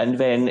no. And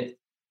then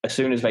as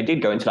soon as they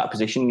did go into that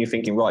position, you're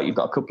thinking, right, you've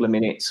got a couple of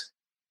minutes,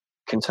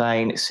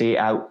 contain, see it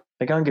out.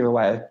 They're going to give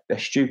away a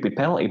stupid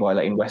penalty by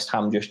letting West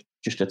Ham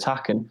just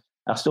attack. And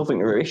I still think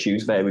there are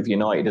issues there with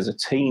United as a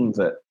team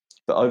that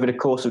over the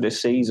course of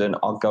this season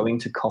are going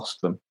to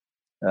cost them.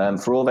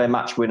 For all their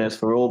match winners,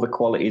 for all the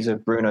qualities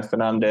of Bruno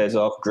Fernandes,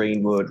 of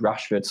Greenwood,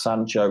 Rashford,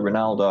 Sancho,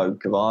 Ronaldo,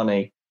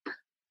 Cavani,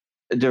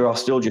 there are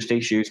still just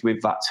issues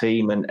with that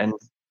team, and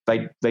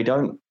they're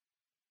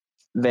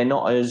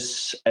not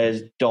as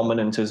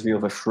dominant as the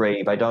other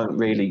three. They don't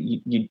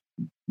really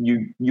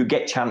you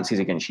get chances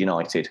against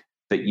United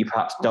that you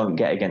perhaps don't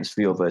get against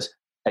the others,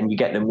 and you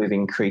get them with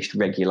increased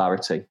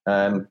regularity.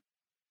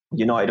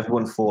 United have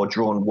won 4,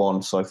 drawn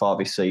 1 so far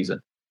this season.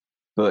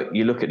 But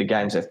you look at the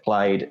games they've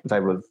played,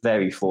 they were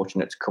very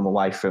fortunate to come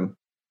away from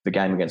the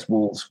game against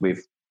Wolves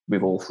with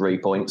all 3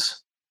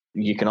 points.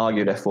 You can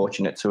argue they're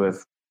fortunate to have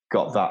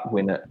got that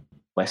win at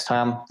West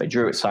Ham. They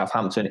drew at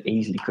Southampton,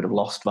 easily could have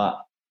lost that.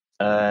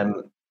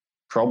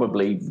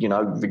 Probably,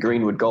 the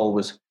Greenwood goal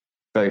was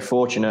very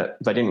fortunate.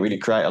 They didn't really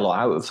create a lot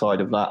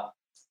outside of that.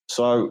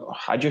 So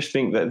I just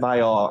think that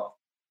they are,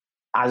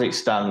 as it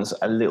stands,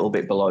 a little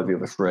bit below the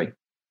other 3.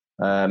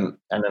 And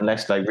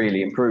unless they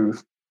really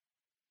improve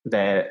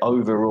their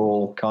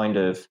overall kind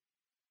of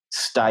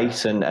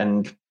state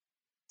and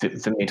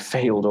the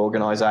midfield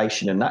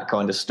organisation and that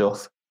kind of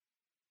stuff,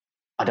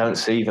 I don't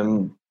see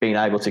them being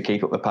able to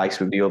keep up the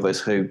pace with the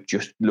others who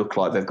just look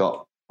like they've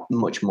got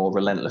much more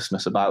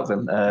relentlessness about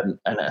them. And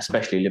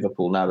especially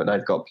Liverpool, now that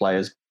they've got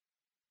players.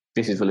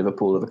 This is the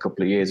Liverpool of a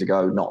couple of years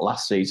ago, not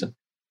last season.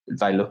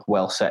 They look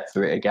well set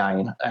for it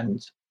again.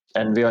 And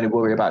the only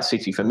worry about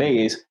City for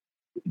me is,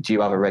 do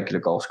you have a regular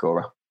goal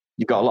scorer?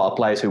 You've got a lot of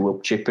players who will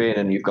chip in,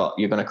 and you're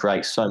going to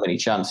create so many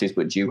chances,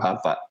 but do you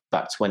have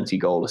that 20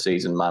 goal a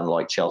season man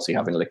like Chelsea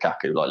having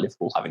Lukaku, like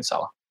Liverpool having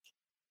Salah?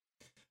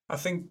 I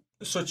think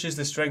such is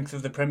the strength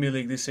of the Premier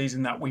League this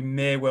season that we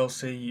may well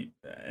see,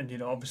 and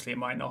obviously it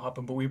might not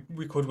happen, but we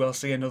could well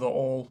see another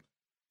all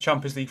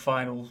Champions League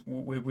final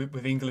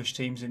with English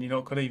teams, and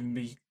it could even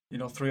be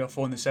 3 or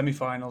 4 in the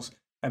semi-finals.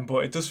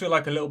 But it does feel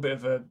like a little bit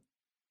of a,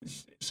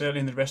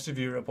 certainly in the rest of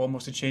Europe,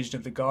 almost a changing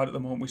of the guard at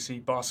the moment. We see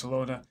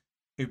Barcelona,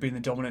 who've been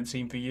the dominant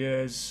team for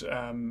years,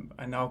 and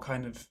now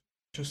kind of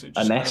just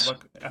a mess.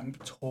 Kind of like a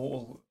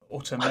total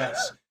utter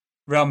mess.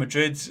 Real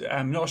Madrid,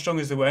 not as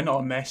strong as they were, not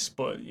a mess,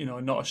 but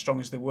not as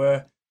strong as they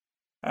were.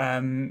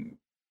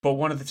 But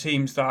one of the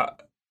teams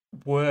that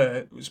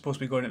was supposed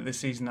to be going into this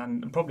season,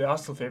 and probably are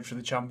still favourites for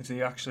the Champions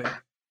League, actually.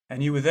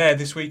 And you were there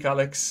this week,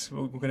 Alex.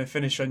 We're going to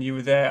finish on you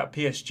were there at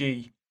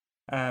PSG.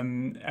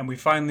 And we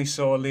finally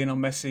saw Lionel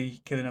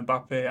Messi, Kylian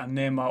Mbappe, and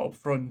Neymar up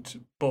front,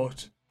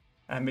 but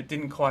it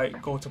didn't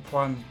quite go to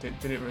plan, did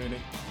it really?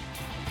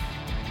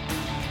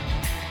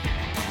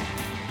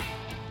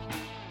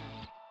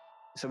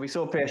 So we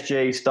saw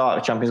PSG start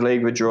the Champions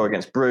League with a draw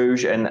against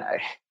Bruges, and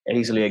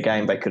easily a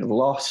game they could have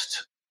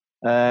lost.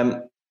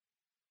 On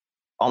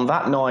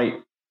that night,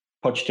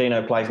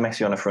 Pochettino plays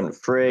Messi on a front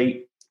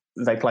 3.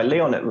 They play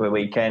Lyon at the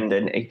weekend,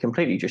 and he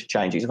completely just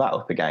changes that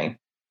up again.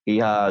 He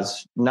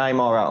has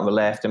Neymar out on the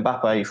left,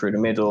 Mbappe through the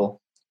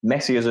middle,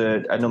 Messi as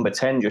a number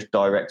 10 just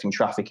directing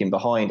traffic in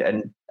behind,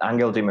 and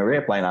Angel Di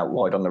Maria playing out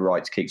wide on the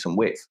right to keep some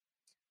width.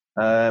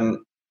 And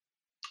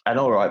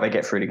all right, they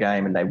get through the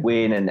game and they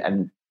win,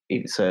 and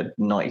It's a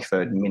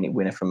 93rd minute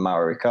winner from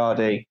Mauro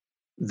Icardi.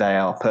 They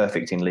are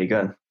perfect in Ligue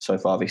 1 so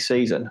far this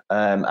season.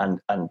 And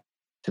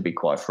to be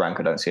quite frank,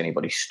 I don't see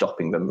anybody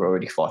stopping them. They're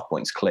already 5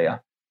 points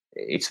clear.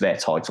 It's their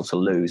title to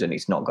lose, and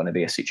it's not going to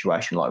be a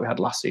situation like we had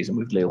last season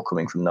with Lille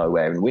coming from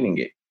nowhere and winning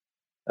it.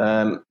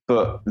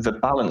 But the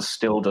balance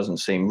still doesn't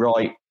seem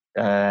right.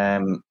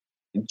 Gini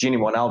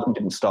Wijnaldum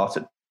didn't start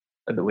at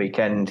the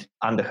weekend.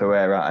 Ander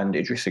Herrera and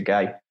Idrissa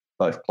Gueye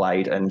both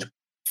played, and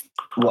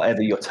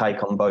whatever your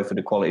take on both of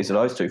the qualities of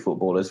those two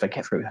footballers, they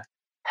get through a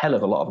hell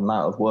of a lot of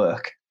amount of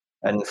work.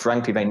 And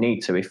frankly, they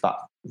need to if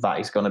that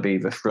is going to be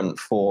the front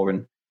four.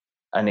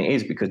 And it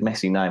is, because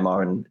Messi,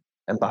 Neymar and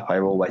Mbappe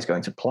are always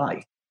going to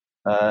play.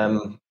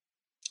 The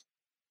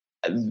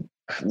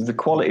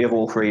quality of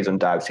all three is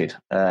undoubted.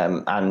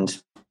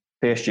 And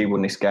PSG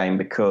won this game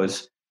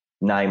because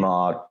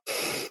Neymar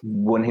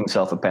won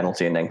himself a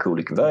penalty and then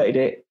coolly converted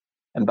it.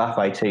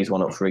 Mbappe tees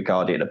one up for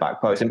Icardi at the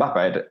back post. Mbappe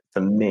had,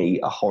 for me,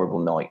 a horrible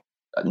night.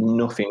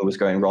 Nothing was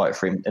going right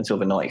for him until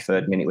the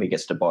 93rd minute where he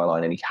gets to the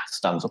byline and he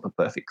stands up a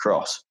perfect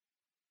cross.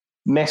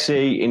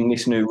 Messi, in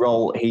this new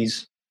role,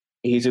 he's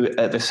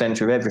at the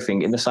centre of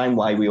everything in the same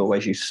way we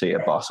always used to see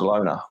at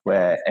Barcelona,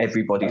 where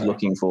everybody's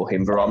looking for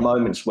him. There are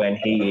moments when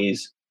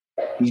he's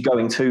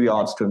going 2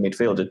 yards to a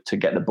midfielder to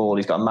get the ball.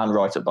 He's got a man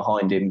right up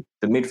behind him.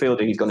 The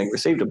midfielder he's going to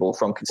receive the ball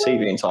from can see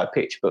the entire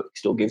pitch, but he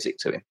still gives it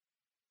to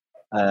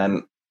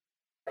him.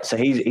 So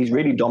he's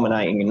really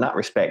dominating in that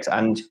respect.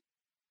 And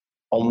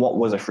on what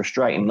was a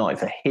frustrating night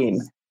for him,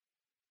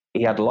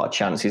 he had a lot of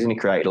chances and he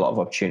created a lot of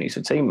opportunities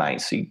for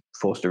teammates. He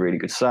forced a really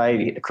good save.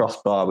 He hit the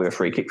crossbar with a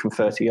free kick from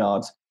 30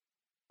 yards.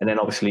 And then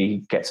obviously he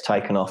gets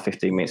taken off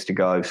 15 minutes to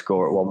go,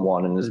 score at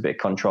 1-1. And there's a bit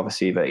of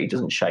controversy that he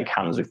doesn't shake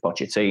hands with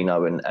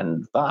Pochettino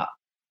and that.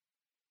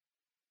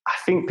 I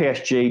think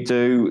PSG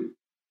do,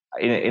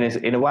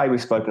 in a way we've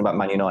spoken about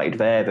Man United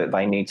there, that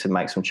they need to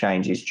make some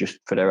changes just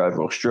for their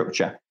overall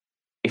structure.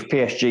 If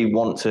PSG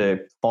want to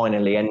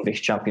finally end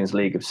this Champions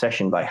League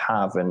obsession they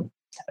have and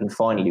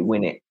finally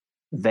win it,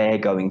 they're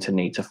going to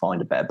need to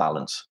find a better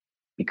balance,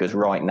 because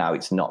right now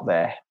it's not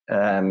there.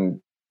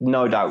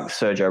 No doubt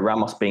Sergio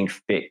Ramos being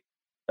fit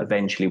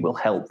eventually will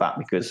help that,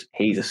 because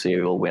he's a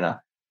serial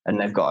winner and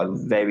they've got a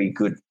very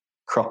good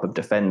crop of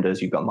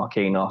defenders. You've got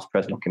Marquinhos,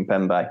 Presnel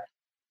Kimpembe.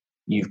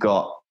 You've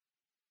got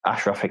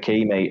Achraf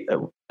Hakimi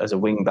as a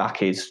wing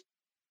back is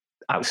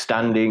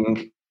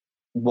outstanding.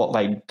 What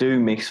they do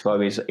miss though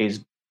is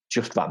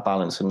just that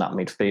balance in that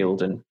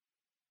midfield,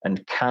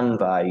 and can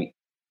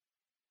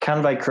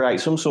they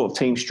create some sort of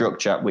team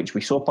structure, which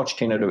we saw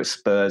Pochettino do at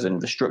Spurs,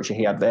 and the structure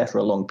he had there for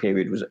a long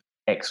period was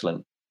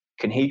excellent.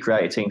 Can he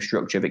create a team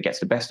structure that gets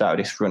the best out of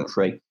this front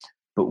three,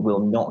 but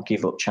will not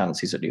give up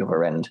chances at the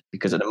other end?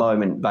 Because at the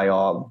moment they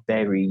are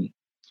very,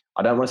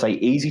 I don't want to say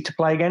easy to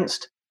play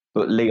against,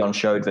 but Lyon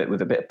showed that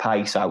with a bit of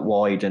pace out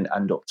wide and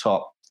up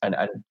top, and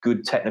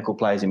good technical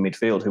players in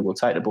midfield who will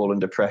take the ball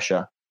under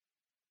pressure,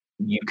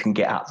 you can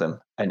get at them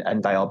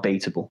and they are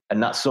beatable.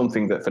 And that's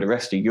something that for the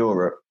rest of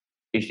Europe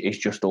is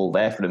just all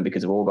there for them,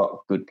 because they've all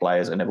got good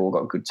players and they've all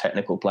got good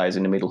technical players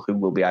in the middle who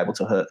will be able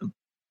to hurt them.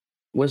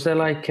 Was there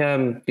like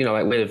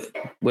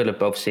we'll have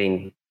both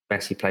seen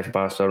Messi play for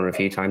Barcelona a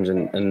few times,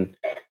 and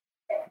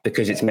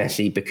because it's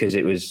Messi, because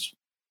it was,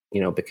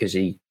 because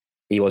he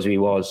was who he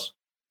was,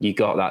 you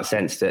got that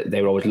sense that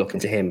they were always looking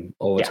to him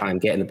all the time,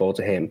 getting the ball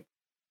to him.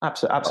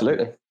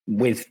 Absolutely.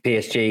 With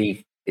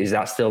PSG, is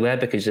that still there?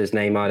 Because there's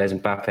Neymar, there's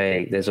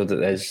Mbappe,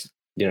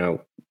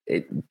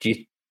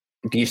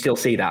 do you still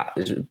see that?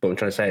 Is what I'm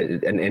trying to say.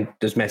 And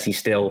does Messi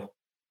still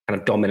kind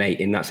of dominate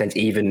in that sense?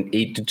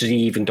 Does he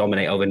even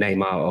dominate over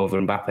Neymar,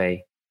 over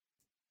Mbappe,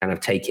 kind of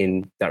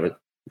taking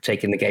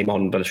the game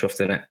on by the scruff of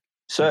the neck?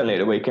 Certainly at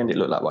the weekend it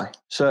looked that way.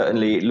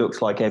 Certainly it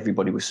looks like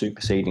everybody was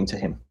superseding to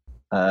him,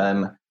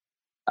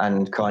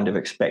 and kind of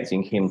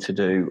expecting him to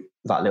do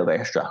that little bit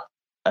extra.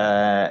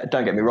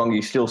 Don't get me wrong,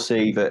 you still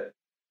see that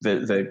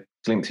the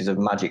glimpses of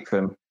magic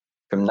from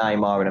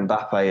Neymar and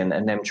Mbappe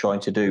and them trying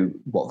to do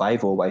what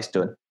they've always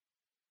done.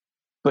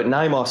 But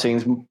Neymar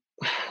seems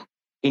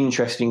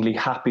interestingly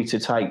happy to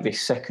take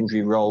this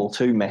secondary role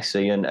to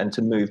Messi and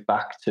to move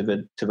back to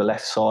the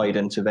left side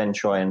and to then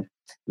try and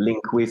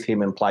link with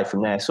him and play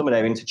from there. Some of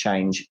their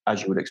interchange,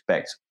 as you would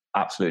expect,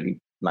 absolutely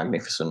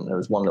magnificent. There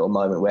was one little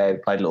moment where he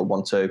played a little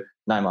 1-2.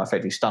 Neymar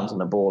effectively stands on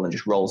the ball and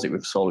just rolls it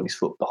with the sole of his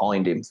foot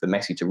behind him for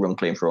Messi to run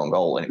clean for a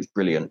goal, and it was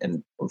brilliant.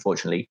 And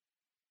unfortunately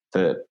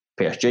for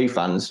PSG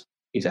fans,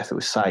 his effort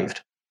was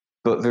saved.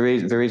 But there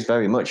is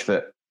very much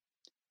that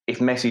if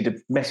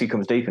Messi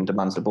comes deep and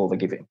demands the ball, they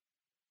give it him.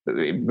 But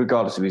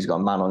regardless if he's got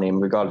a man on him,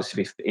 regardless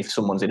if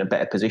someone's in a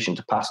better position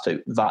to pass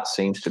to, that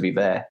seems to be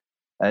there.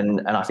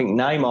 And I think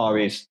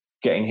Neymar is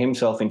getting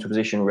himself into a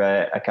position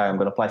where, okay, I'm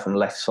going to play from the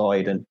left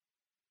side, and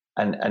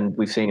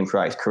we've seen him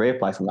throughout his career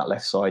play from that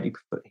left side.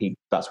 He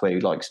that's where he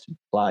likes to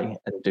play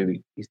and do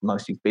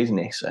most of his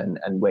business, and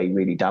where he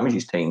really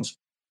damages teams.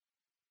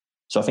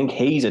 So I think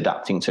he's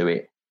adapting to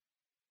it.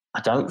 I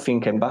don't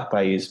think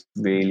Mbappe is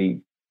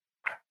really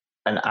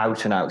an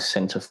out-and-out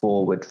centre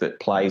forward that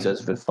plays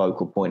as the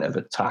focal point of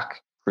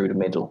attack through the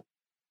middle.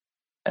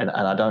 and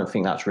I don't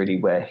think that's really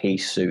where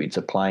he's suited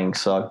to playing.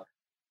 So I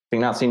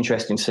think that's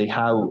interesting to see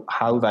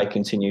how they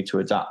continue to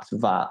adapt to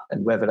that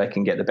and whether they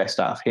can get the best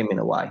out of him in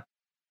a way.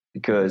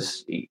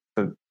 Because,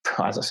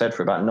 as I said,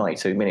 for about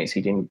 92 minutes,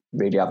 he didn't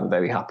really have a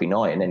very happy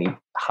night, and then he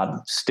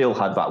still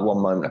had that one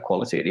moment of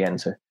quality at the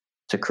end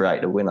to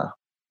create the winner.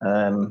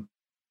 I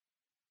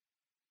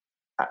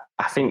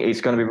think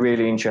it's going to be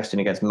really interesting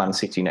against Man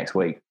City next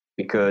week,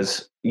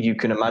 because you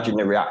can imagine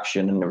the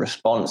reaction and the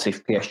response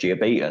if PSG are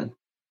beaten,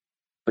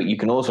 but you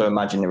can also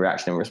imagine the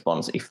reaction and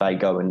response if they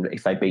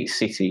beat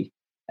City,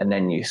 and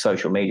then your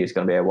social media is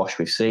going to be awash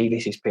with, see,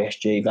 this is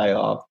PSG, they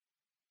are,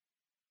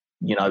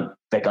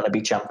 they're going to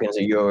be champions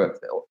of Europe.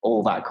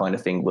 All that kind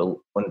of thing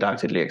will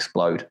undoubtedly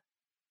explode.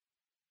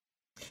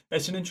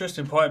 It's an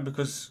interesting point,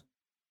 because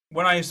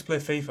when I used to play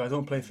FIFA, I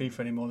don't play FIFA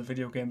anymore, the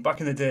video game.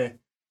 Back in the day,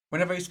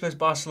 whenever I used to play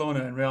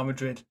Barcelona and Real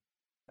Madrid,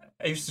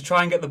 I used to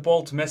try and get the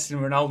ball to Messi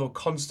and Ronaldo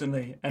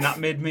constantly, and that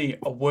made me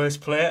a worse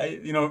player.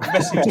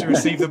 Messi used to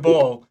receive the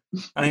ball,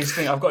 and I used to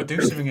think, I've got to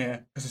do something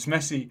here because it's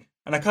Messi.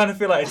 And I kind of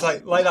feel like it's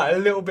like that a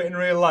little bit in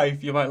real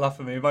life. You might laugh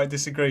at me, you might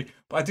disagree,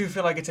 but I do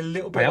feel like it's a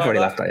little bit. I have already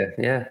laughed at you.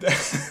 Yeah.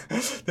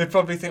 They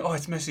probably think, oh,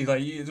 it's Messi.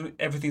 Like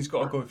everything's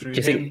got to go through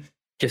him.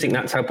 Do you think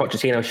that's how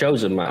Pochettino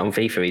shows them on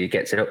FIFA? He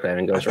gets it up there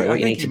and goes, right, what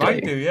you need to do. I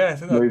think he might do, yeah. I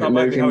think that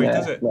might be how he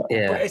does it.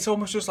 Yeah. But it's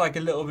almost just like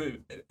a little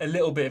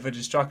bit of a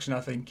distraction,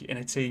 I think, in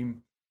a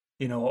team,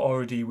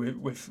 already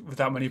with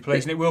that many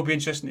players. And it will be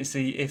interesting to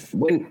see if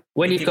when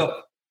you've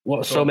got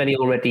so many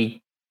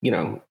already,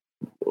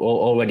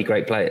 already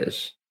great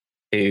players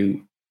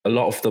who a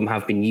lot of them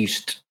have been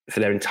used for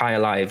their entire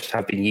lives,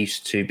 have been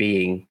used to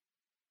being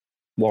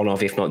one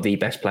of, if not the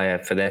best player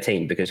for their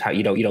team, because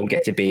you don't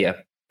get to be a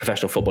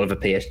professional footballer for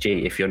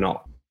PSG if you're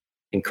not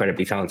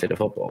incredibly talented at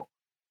football.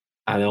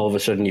 And all of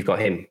a sudden you've got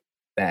him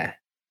there.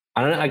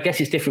 And I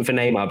guess it's different for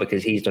Neymar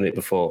because he's done it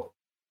before.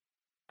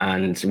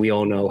 And we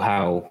all know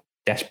how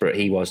desperate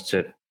he was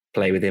to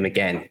play with him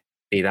again,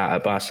 be that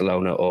at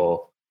Barcelona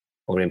or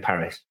in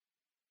Paris.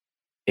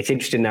 It's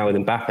interesting now with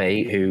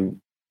Mbappe, who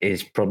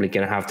is probably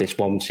going to have this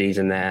one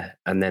season there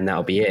and then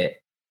that'll be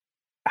it,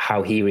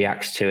 how he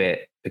reacts to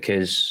it,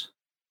 because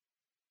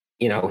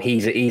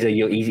he's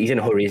in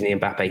a hurry, isn't he,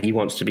 Mbappe? He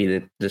wants to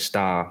be the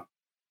star.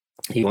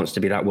 He wants to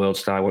be that world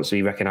star. He wants to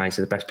be recognised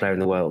as the best player in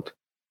the world.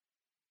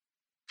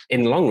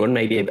 In the long run,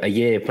 maybe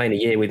playing a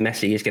year with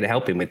Messi is going to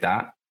help him with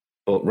that.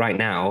 But right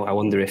now, I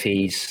wonder if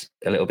he's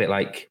a little bit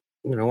like,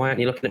 why aren't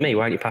you looking at me?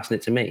 Why aren't you passing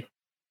it to me?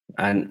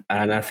 And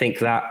I think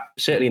that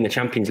certainly in the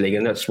Champions League,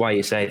 and that's why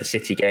you say the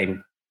City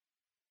game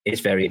is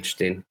very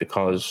interesting,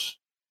 because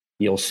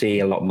you'll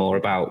see a lot more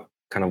about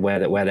kind of where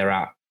they're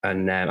at.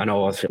 And I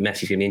know Messi's going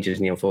to be injured,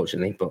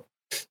 unfortunately, but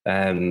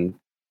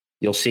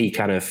you'll see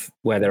kind of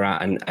where they're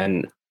at,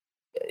 and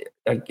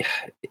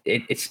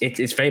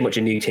it's very much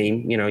a new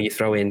team. You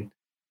throw in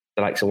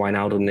the likes of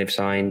Wijnaldum they've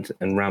signed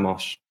and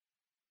Ramos,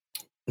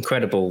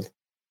 incredible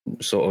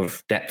sort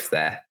of depth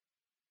there.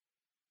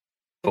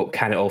 But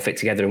can it all fit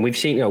together? And we've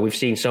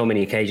seen so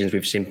many occasions.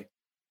 We've seen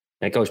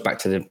it goes back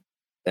to the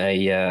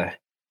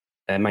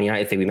Man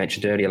United thing we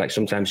mentioned earlier. Like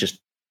sometimes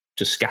just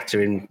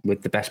scattering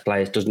with the best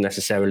players doesn't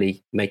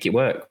necessarily make it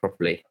work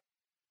properly.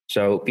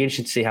 So it'd be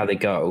interesting to see how they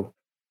go.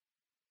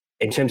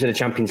 In terms of the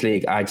Champions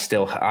League, I'd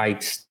still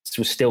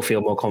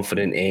feel more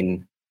confident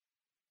in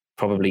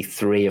probably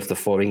 3 of the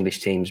 4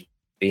 English teams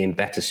being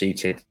better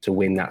suited to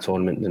win that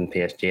tournament than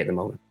PSG at the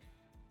moment.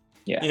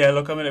 Yeah.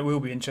 Look, it will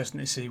be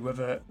interesting to see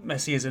whether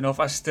Messi is enough.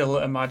 I still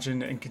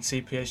imagine and can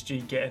see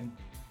PSG getting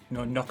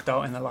knocked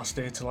out in the last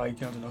day to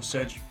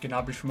Serge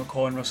Gnabry from a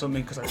corner or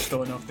something, because I just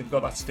don't know if they've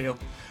got that steal.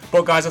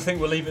 But guys, I think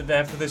we'll leave it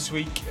there for this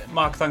week.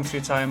 Mark, thanks for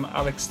your time.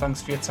 Alex,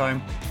 thanks for your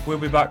time. We'll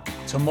be back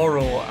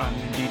tomorrow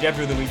and indeed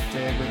every other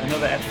weekday with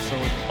another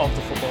episode of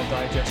the Football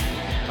Digest.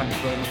 Thank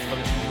you very much for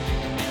listening.